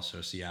a Dallas or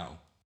a Seattle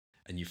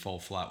and you fall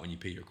flat when you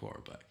pay your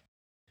quarterback.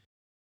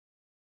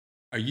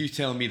 Are you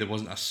telling me there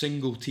wasn't a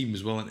single team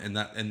was willing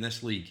in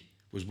this league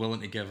was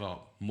willing to give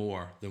up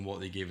more than what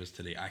they gave us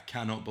today? I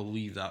cannot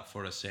believe that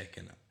for a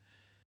second.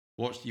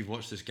 You've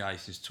watched this guy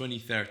since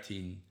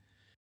 2013.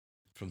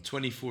 From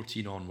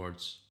 2014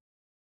 onwards,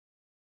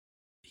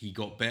 he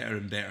got better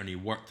and better, and he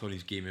worked on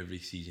his game every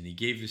season. He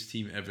gave his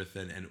team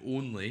everything, and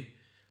only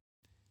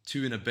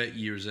 2 and a bit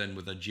years in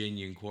with a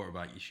genuine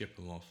quarterback, you ship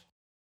him off.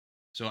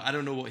 So I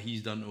don't know what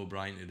he's done to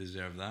O'Brien to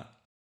deserve that.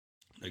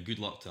 Good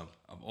luck to him.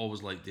 I've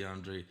always liked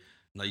DeAndre.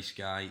 Nice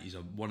guy. He's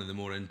one of the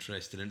more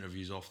interesting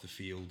interviews off the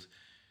field.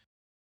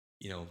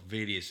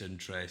 Various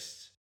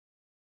interests.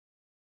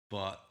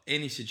 But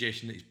any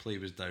suggestion that his play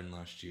was down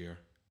last year,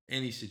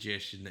 any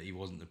suggestion that he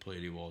wasn't the player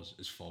he was,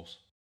 is false.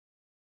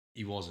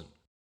 He wasn't.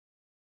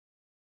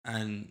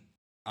 And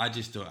I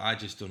just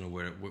don't know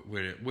where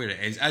it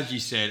ends. As you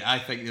said, I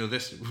think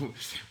this.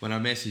 When I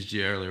messaged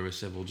you earlier, we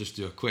said we'll just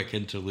do a quick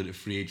interlude at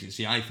free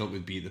agency. I thought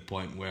we'd be at the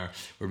point where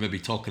we're maybe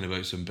talking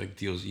about some big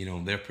deals.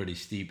 They're pretty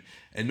steep.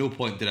 At no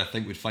point did I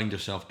think we'd find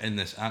ourselves in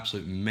this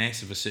absolute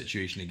mess of a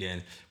situation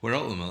again, where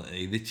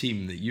ultimately the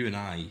team that you and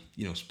I,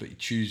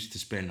 choose to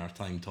spend our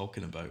time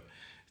talking about,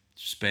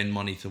 spend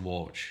money to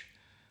watch.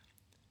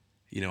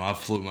 I've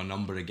flown a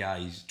number of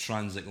guys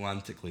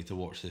transatlantically to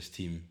watch this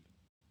team.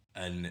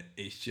 And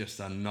it's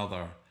just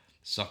another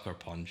sucker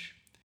punch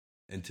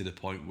into the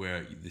point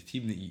where the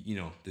team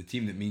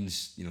that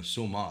means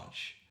so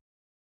much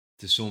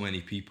to so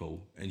many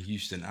people in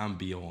Houston and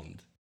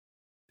beyond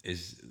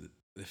is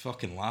the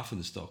fucking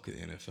laughing stock of the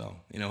NFL.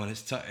 And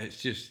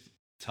it's just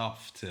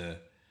tough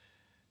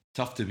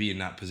to be in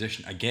that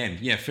position again.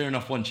 Yeah, fair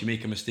enough. Once you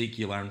make a mistake,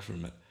 you learn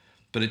from it,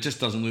 but it just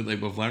doesn't look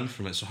like we've learned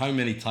from it. So how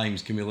many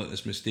times can we let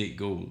this mistake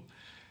go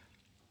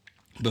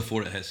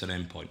before it hits an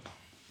end point?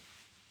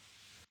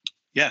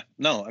 Yeah,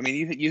 no, I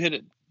mean, you hit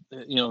it,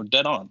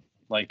 dead on.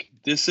 Like,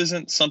 this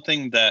isn't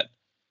something that,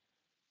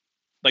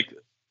 like,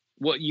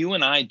 what you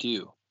and I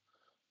do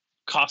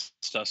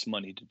costs us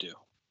money to do.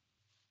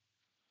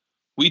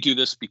 We do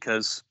this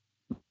because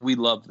we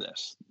love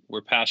this.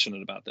 We're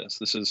passionate about this.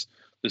 This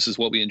is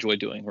what we enjoy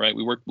doing, right?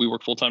 We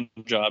work full-time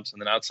jobs, and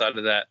then outside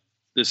of that,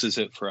 this is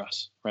it for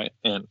us, right?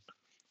 And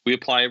we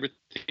apply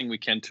everything we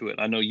can to it.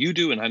 I know you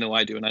do, and I know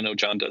I do, and I know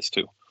John does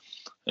too.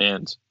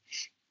 And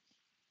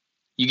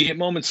you get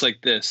moments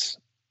like this,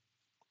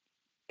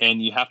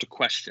 and you have to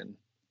question,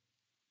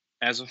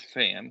 as a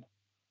fan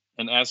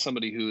and as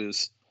somebody who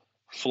is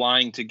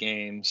flying to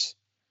games,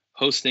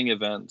 hosting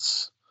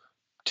events,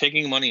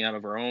 taking money out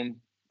of our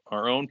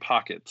own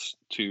pockets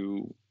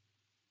to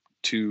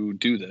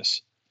do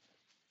this.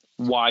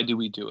 Why do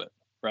we do it,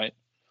 right?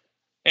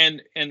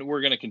 And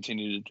we're going to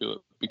continue to do it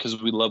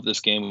because we love this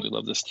game and we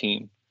love this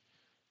team.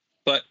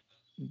 But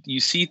you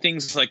see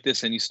things like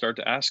this and you start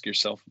to ask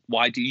yourself,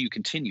 why do you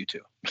continue to?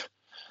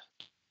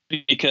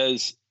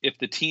 Because if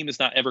the team is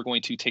not ever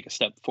going to take a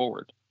step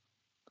forward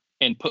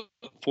and put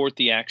forth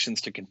the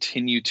actions to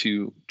continue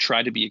to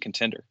try to be a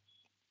contender,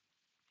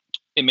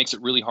 it makes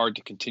it really hard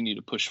to continue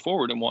to push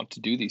forward and want to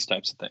do these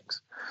types of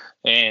things.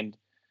 And,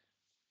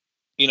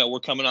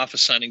 we're coming off of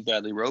signing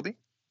Bradley Roby,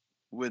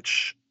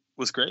 which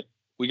was great.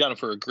 We got him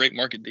for a great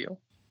market deal,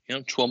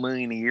 $12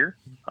 million a year.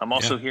 I'm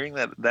also hearing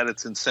that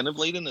it's incentive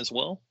laden as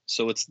well.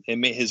 So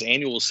his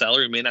annual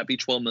salary may not be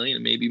 $12 million.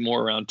 It may be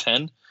more around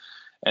 10.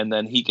 And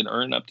then he can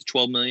earn up to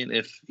 $12 million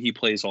if he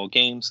plays all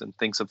games and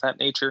things of that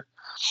nature.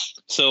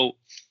 So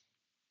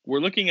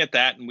we're looking at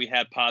that, and we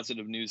had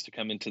positive news to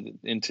come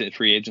into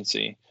free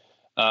agency.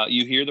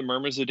 You hear the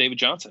murmurs of David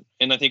Johnson,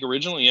 and I think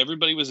originally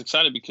everybody was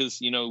excited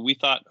because we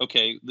thought,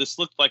 okay, this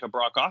looked like a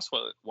Brock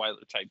Osweiler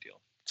type deal.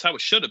 That's how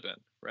it should have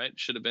been, right? It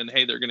should have been,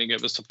 hey, they're going to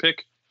give us a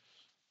pick.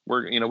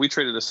 We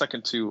traded a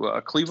second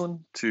to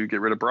Cleveland to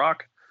get rid of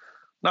Brock,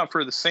 not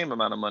for the same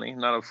amount of money,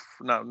 not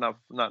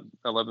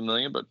 11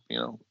 million, but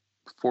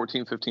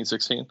 14, 15,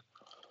 16.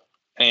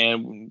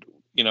 And,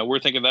 we're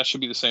thinking that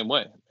should be the same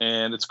way.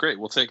 And it's great.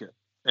 We'll take it.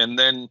 And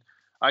then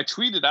I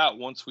tweeted out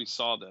once we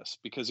saw this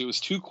because it was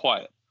too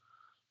quiet.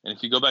 And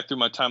if you go back through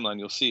my timeline,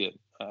 you'll see it.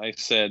 I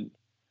said,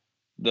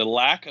 the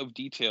lack of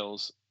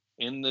details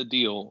in the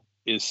deal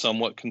is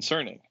somewhat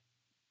concerning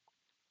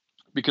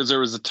because there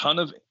was a ton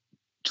of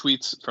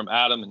tweets from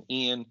Adam and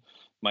Ian,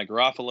 Mike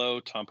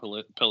Garofalo, Tom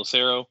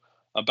Pelissero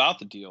about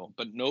the deal,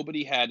 but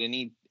nobody had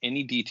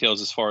any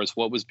details as far as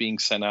what was being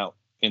sent out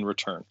in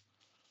return.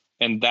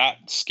 And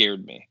that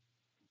scared me.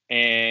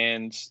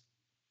 And,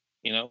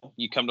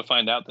 you come to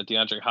find out that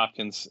DeAndre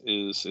Hopkins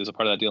is a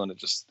part of that deal, and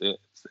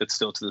it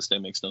still to this day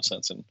makes no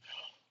sense. And,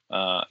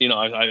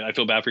 I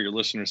feel bad for your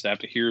listeners to have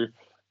to hear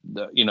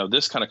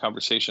this kind of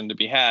conversation to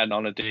be had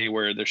on a day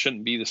where there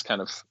shouldn't be this kind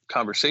of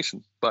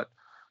conversation. But,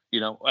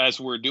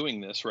 as we're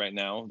doing this right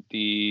now,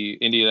 the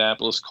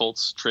Indianapolis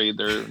Colts trade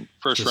their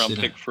first round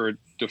pick for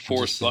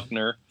DeForest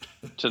Buckner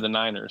to the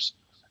Niners.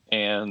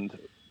 And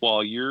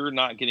while you're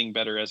not getting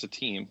better as a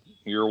team,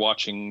 you're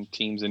watching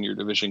teams in your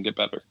division get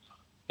better.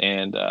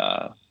 And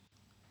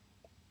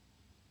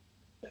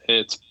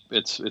it's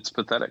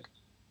pathetic.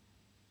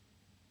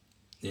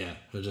 Yeah,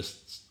 I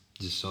just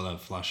saw that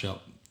flash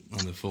up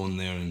on the phone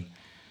there, and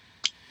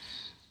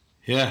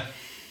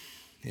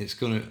it's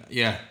gonna.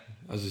 Yeah,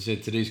 as I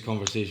said, today's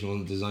conversation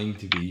wasn't designed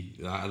to be.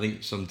 I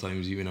think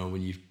sometimes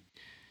when you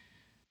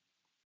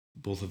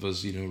both of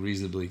us,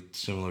 reasonably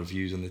similar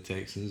views on the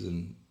Texans,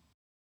 and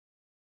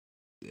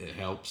it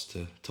helps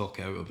to talk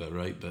out a bit,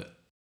 right? But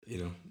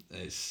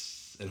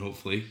and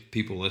hopefully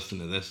people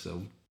listening to this,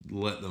 will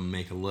let them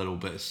make a little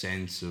bit of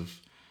sense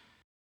of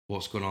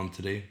what's going on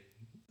today.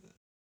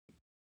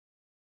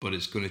 but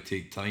it's going to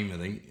take time, I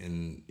think.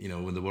 And, you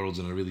know, when the world's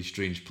in a really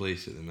strange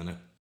place at the minute,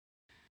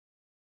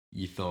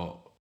 you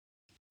thought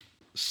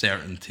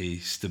certainty,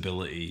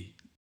 stability,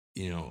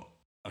 you know,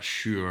 a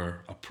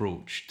sure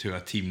approach to a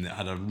team that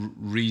had a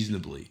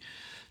reasonably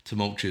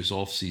tumultuous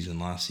off-season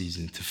last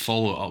season, to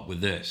follow it up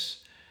with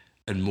this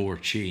and more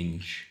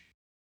change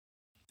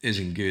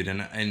isn't good.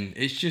 And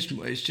it's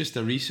just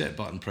a reset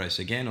button press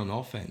again on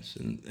offense.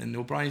 And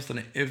O'Brien's done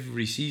it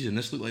every season.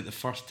 This looked like the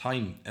first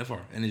time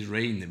ever in his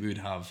reign that we would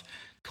have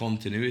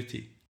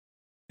continuity.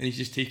 And he's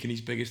just taken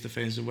his biggest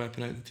defensive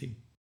weapon out of the team.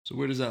 So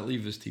where does that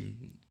leave this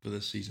team for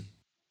this season?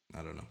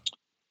 I don't know.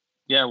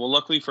 Yeah, well,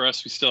 luckily for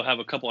us, we still have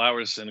a couple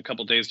hours and a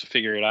couple days to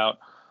figure it out.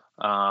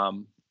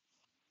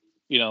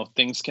 You know,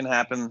 things can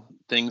happen.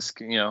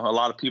 You know, a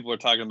lot of people are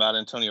talking about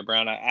Antonio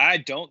Brown. I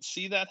don't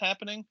see that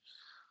happening.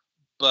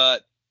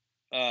 But,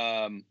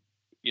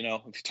 you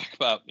know, if you talk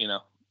about, you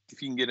know,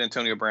 if you can get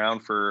Antonio Brown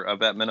for a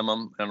vet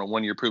minimum and a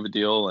 1-year prove-it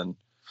deal, and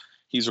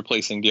he's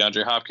replacing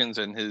DeAndre Hopkins,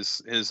 and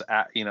his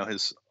you know,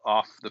 his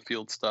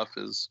off-the-field stuff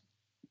is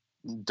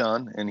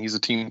done, and he's a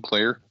team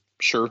player,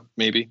 sure,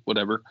 maybe,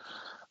 whatever.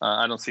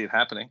 I don't see it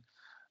happening.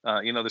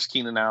 You know, there's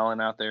Keenan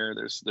Allen out there.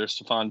 There's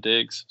Stephon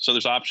Diggs. So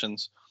there's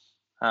options.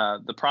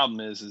 The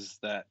problem is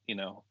that, you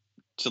know,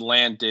 to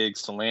land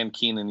Diggs, to land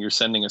Keenan, you're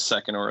sending a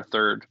second or a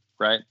third,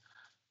 right?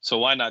 So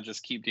why not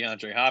just keep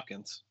DeAndre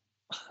Hopkins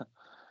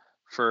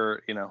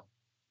for, you know,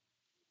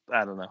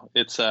 I don't know.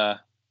 It's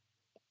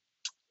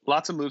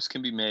lots of moves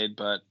can be made,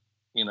 but,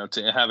 you know,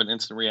 to have an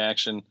instant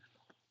reaction,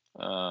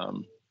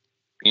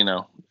 you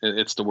know,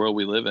 it's the world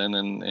we live in.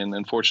 And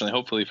unfortunately,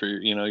 hopefully for,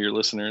 you know, your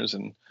listeners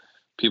and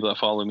people that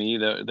follow me,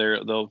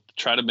 they'll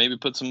try to maybe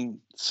put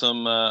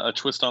a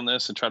twist on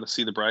this and try to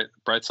see the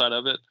bright side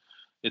of it.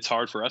 It's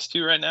hard for us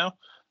to right now.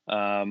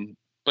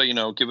 But, you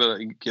know, give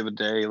a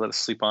day, let us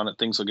sleep on it.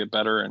 Things will get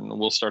better and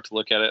we'll start to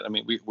look at it. I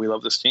mean, we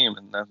love this team,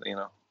 and that, you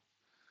know,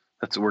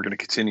 that's what we're going to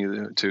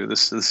continue to.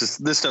 This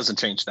doesn't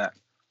change that.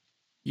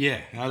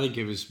 Yeah, I think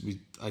it was.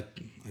 I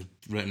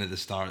written at the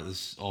start of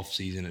this off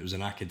season, it was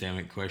an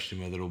academic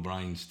question whether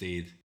O'Brien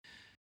stayed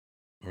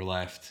or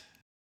left,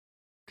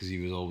 because he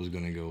was always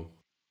going to go.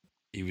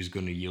 He was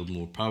going to yield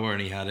more power,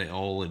 and he had it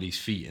all at his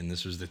feet, and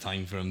this was the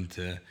time for him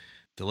to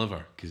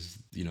deliver. Because,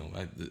 you know,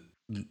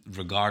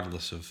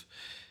 regardless of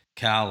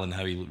Cal and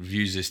how he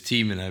views this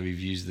team and how he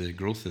views the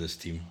growth of this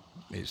team,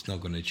 it's not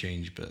going to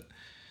change. But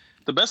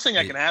the best thing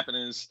that can happen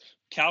is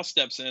Cal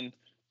steps in,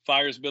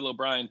 fires Bill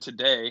O'Brien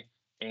today,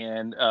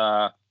 and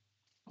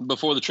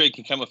before the trade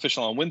can come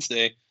official on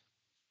Wednesday,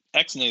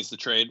 X-nays the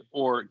trade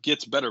or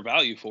gets better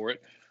value for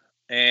it,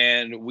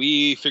 and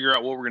we figure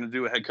out what we're going to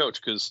do with head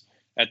coach. Because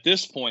at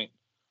this point,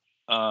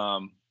 I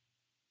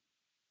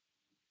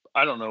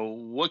don't know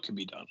what could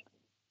be done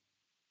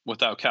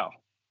without Cal.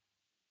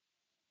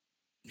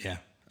 Yeah,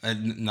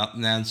 and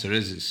the answer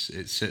is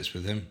it sits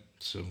with him.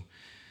 So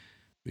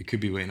we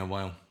could be waiting a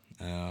while,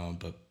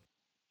 but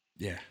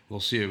yeah, we'll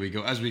see how we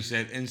go. As we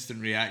said,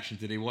 instant reaction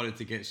today. Wanted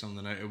to get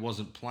something out. It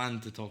wasn't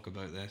planned to talk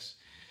about this.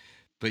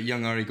 But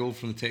Young Ari Gold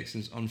from the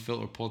Texans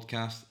Unfiltered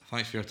podcast.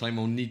 Thanks for your time.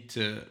 I'll need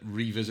to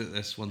revisit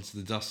this once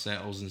the dust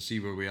settles and see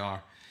where we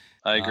are.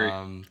 I agree.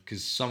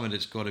 Because some of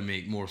it's got to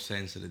make more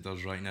sense than it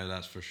does right now,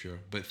 that's for sure.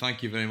 But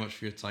thank you very much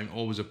for your time.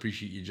 Always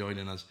appreciate you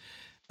joining us.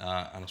 And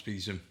I'll speak to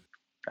you soon.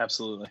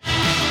 Absolutely.